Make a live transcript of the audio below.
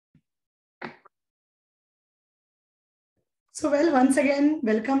Once again,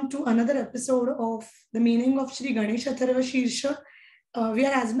 welcome to another episode of the meaning of Shree Ganpati Atharvashirsha. We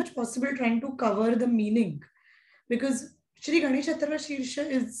are as much possible trying to cover the meaning because Shree Ganpati Atharvashirsha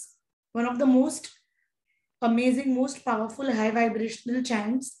is one of the most amazing, most powerful, high vibrational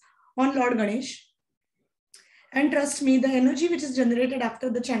chants on Lord Ganesh. And trust me, the energy which is generated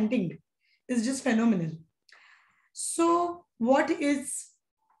after the chanting is just phenomenal. So, what is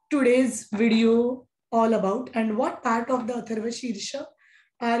today's video all about, and what part of the Atharvashirsha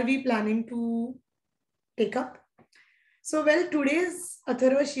are we planning to take up? So, today's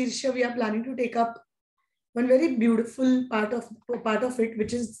Atharvashirsha, we are planning to take up one very beautiful part of it,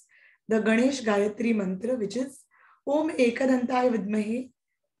 which is the Ganesh Gayatri mantra, which is Om Ekadantaya Vidmahe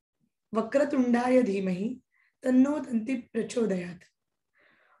Vakratundaya Dhimahi Tanno Tanti Prachodayat.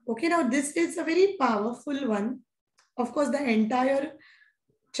 Okay, now this is a very powerful one. Of course, the entire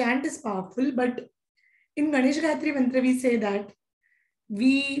chant is powerful, but in Ganesh Gayatri mantra, we say that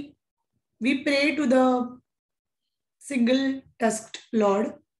we pray to the single-tusked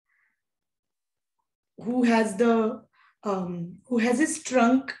Lord who has his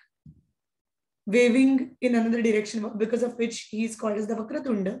trunk waving in another direction, because of which he is called as the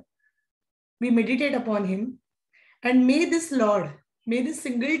Vakratunda. We meditate upon him, and may this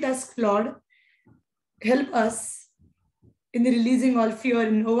single-tusked Lord help us in the releasing all fear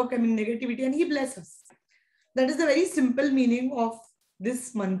and overcoming negativity, and he bless us. That is the very simple meaning of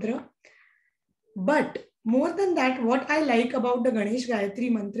this mantra. But more than that, what I like about the Ganesh Gayatri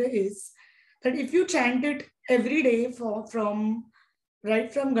mantra is that if you chant it every day from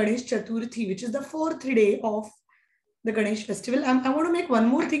Ganesh Chaturthi, which is the fourth day of the Ganesh festival, I want to make one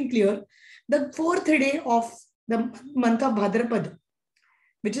more thing clear. The fourth day of the month of Bhadrapad,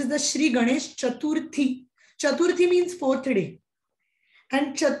 which is the Shree Ganesh Chaturthi. Chaturthi means fourth day.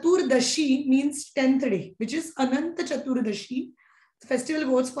 And Chaturdashi means 10th day, which is Ananta Chaturdashi. The festival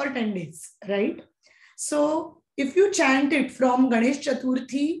goes for 10 days, right? So if you chant it from Ganesh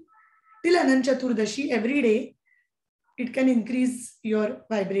Chaturthi till Ananta Chaturdashi every day, it can increase your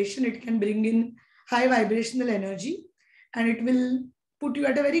vibration. It can bring in high vibrational energy, and it will put you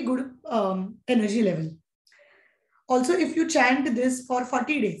at a very good energy level. Also, if you chant this for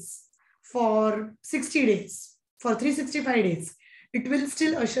 40 days, for 60 days, for 365 days, it will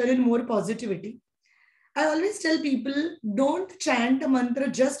still usher in more positivity. I always tell people, don't chant a mantra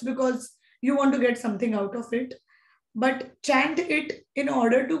just because you want to get something out of it, but chant it in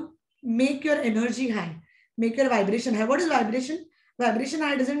order to make your energy high, make your vibration high. What is vibration? Vibration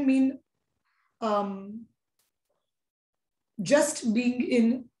high doesn't mean just being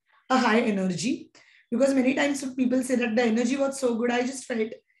in a high energy, because many times people say that the energy was so good, I just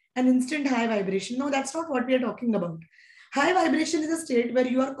felt an instant high vibration. No, that's not what we are talking about. High vibration is a state where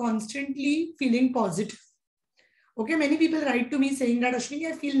you are constantly feeling positive. Okay, many people write to me saying that, Ashwini,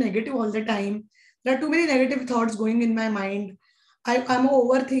 I feel negative all the time. There are too many negative thoughts going in my mind. I'm an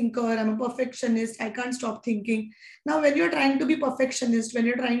overthinker. I'm a perfectionist. I can't stop thinking. Now, when you're trying to be perfectionist, when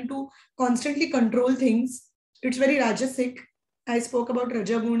you're trying to constantly control things, it's very Rajasic. I spoke about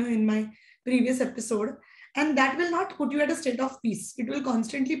Rajaguna in my previous episode. And that will not put you at a state of peace. It will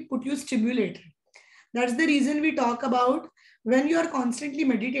constantly put you stimulated. That's the reason we talk about when you are constantly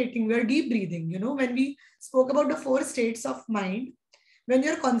meditating, we are deep breathing. You know, when we spoke about the 4 states of mind, when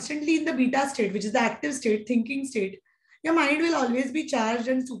you're constantly in the beta state, which is the active state, thinking state, your mind will always be charged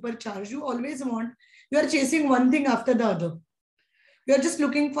and supercharged. You are chasing one thing after the other. You're just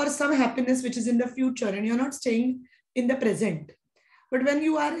looking for some happiness which is in the future, and you're not staying in the present. But when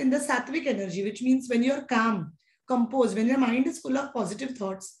you are in the sattvic energy, which means when you're calm, composed, when your mind is full of positive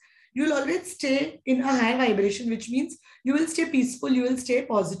thoughts, you will always stay in a high vibration, which means you will stay peaceful, you will stay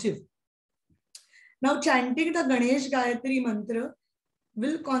positive. Now, chanting the Ganesh Gayatri mantra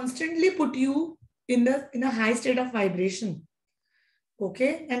will constantly put you in a high state of vibration.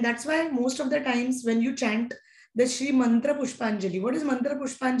 Okay, and that's why most of the times when you chant the Shri Mantra Pushpanjali, what is Mantra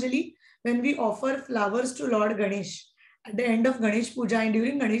Pushpanjali? When we offer flowers to Lord Ganesh at the end of Ganesh Puja and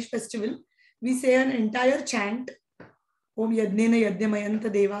during Ganesh festival, we say an entire chant. Om Yadnena Yadnyamayanta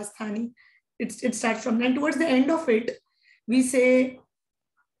Devasthani. It starts from, and towards the end of it, we say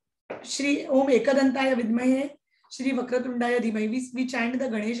Shri Om Ekadantaya Vidmahe Shri Vakratundaya Dhimahi. We chant the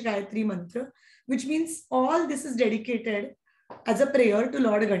Ganesh Gayatri mantra, which means all this is dedicated as a prayer to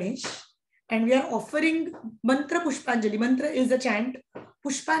Lord Ganesh. And we are offering Mantra Pushpanjali. Mantra is a chant.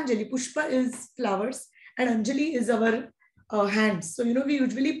 Pushpanjali. Pushpa is flowers. And Anjali is our hands. So, we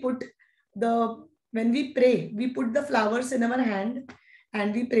usually put when we pray, we put the flowers in our hand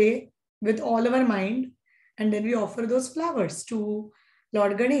and we pray with all our mind, and then we offer those flowers to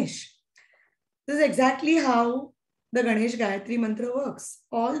Lord Ganesh. This is exactly how the Ganesh Gayatri mantra works.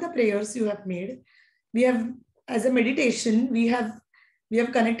 All the prayers you have made, we have, as a meditation, we have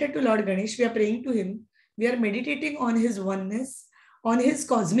connected to Lord Ganesh. We are praying to him. We are meditating on his oneness, on his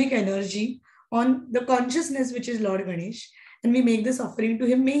cosmic energy, on the consciousness which is Lord Ganesh, and we make this offering to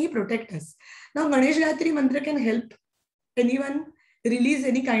him. May he protect us. Now, Ganesh Gayatri mantra can help anyone release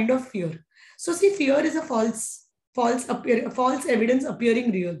any kind of fear. So, see, fear is a false evidence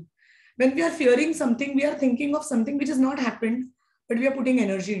appearing real. When we are fearing something, we are thinking of something which has not happened, but we are putting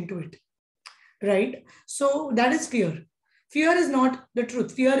energy into it, right? So that is fear. Fear is not the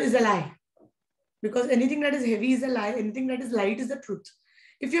truth. Fear is a lie, because anything that is heavy is a lie. Anything that is light is the truth.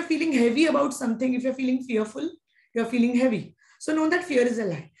 If you're feeling heavy about something, if you're feeling fearful, you're feeling heavy. So know that fear is a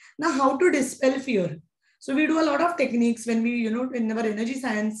lie. Now, how to dispel fear? So we do a lot of techniques when we, in our energy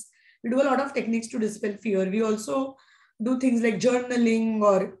science, we do a lot of techniques to dispel fear. We also do things like journaling,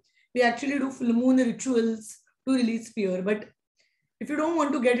 or we actually do full moon rituals to release fear. But if you don't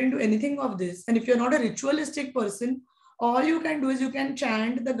want to get into anything of this, and if you're not a ritualistic person, all you can do is you can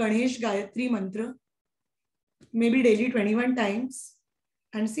chant the Ganesh Gayatri mantra, maybe daily 21 times,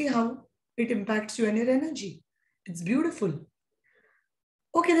 and see how it impacts you and your energy. It's beautiful.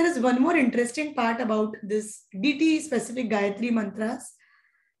 Okay, there is one more interesting part about this deity-specific Gayatri mantras.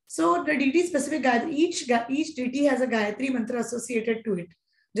 So the deity-specific Gayatri, each deity has a Gayatri mantra associated to it.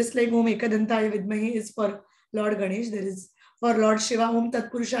 Just like Om Ekadantaya Vidmahe is for Lord Ganesh, there is for Lord Shiva, Om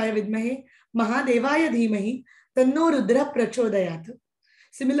Tatpurushaya Vidmahe, Mahadevaya Dhimahi, Tanno Rudra Prachodayat.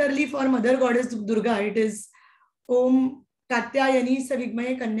 Similarly, for Mother Goddess Durga, it is Om Katyayani Se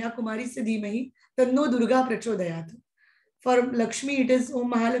Vigmahe, Kanya Kumari Se Dhimahi, Tanno Durga Prachodayat. For Lakshmi, it is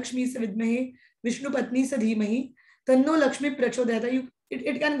Om Mahalakshmi Se Vidmahe, Vishnu Patni Se Dhimahi, Tanno Lakshmi Prachodayat.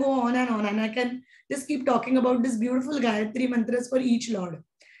 It can go on, and I can just keep talking about this beautiful Gayatri mantras for each Lord.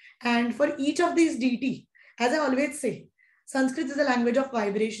 And for each of these deity, as I always say, Sanskrit is a language of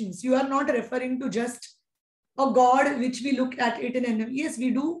vibrations. You are not referring to just a god which we look at it in. Yes,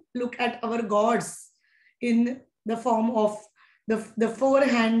 we do look at our gods in the form of the four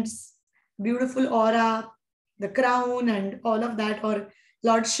hands, beautiful aura, the crown, and all of that, or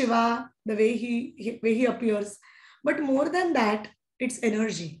Lord Shiva, the way he appears. But more than that, it's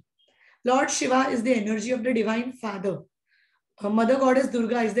energy. Lord Shiva is the energy of the Divine Father. Mother Goddess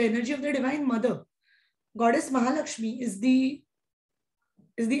Durga is the energy of the Divine Mother. Goddess Mahalakshmi is the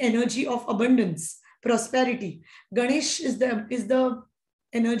energy of abundance, prosperity. Ganesh is the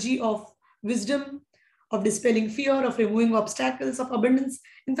energy of wisdom, of dispelling fear, of removing obstacles, of abundance.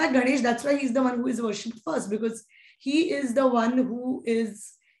 In fact, Ganesh, that's why he's the one who is worshipped first, because he is the one who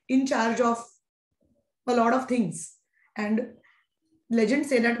is in charge of a lot of things. And legends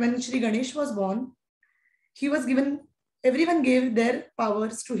say that when Shree Ganesh was born, he was given, everyone gave their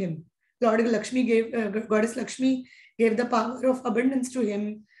powers to him. Lord Lakshmi Goddess Lakshmi gave the power of abundance to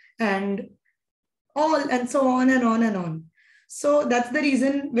him, and so on and on and on. So that's the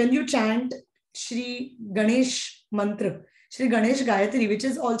reason when you chant Shree Ganesh mantra, Shree Ganesh Gayatri, which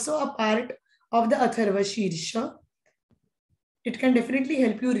is also a part of the Atharvashirsha, it can definitely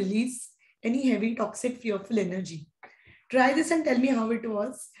help you release any heavy, toxic, fearful energy. Try this and tell me how it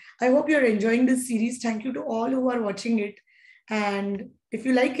was. I hope you're enjoying this series. Thank you to all who are watching it. And if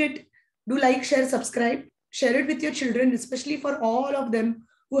you like it, do like, share, subscribe. Share it with your children, especially for all of them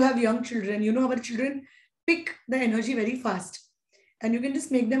who have young children. Our children pick the energy very fast. And you can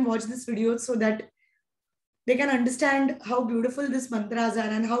just make them watch this video so that they can understand how beautiful these mantras are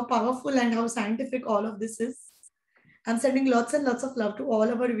and how powerful and how scientific all of this is. I'm sending lots and lots of love to all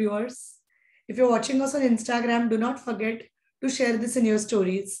of our viewers. If you're watching us on Instagram, do not forget to share this in your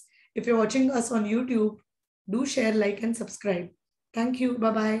stories. If you're watching us on YouTube, do share, like, and subscribe. Thank you.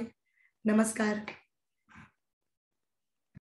 Bye-bye. Namaskar.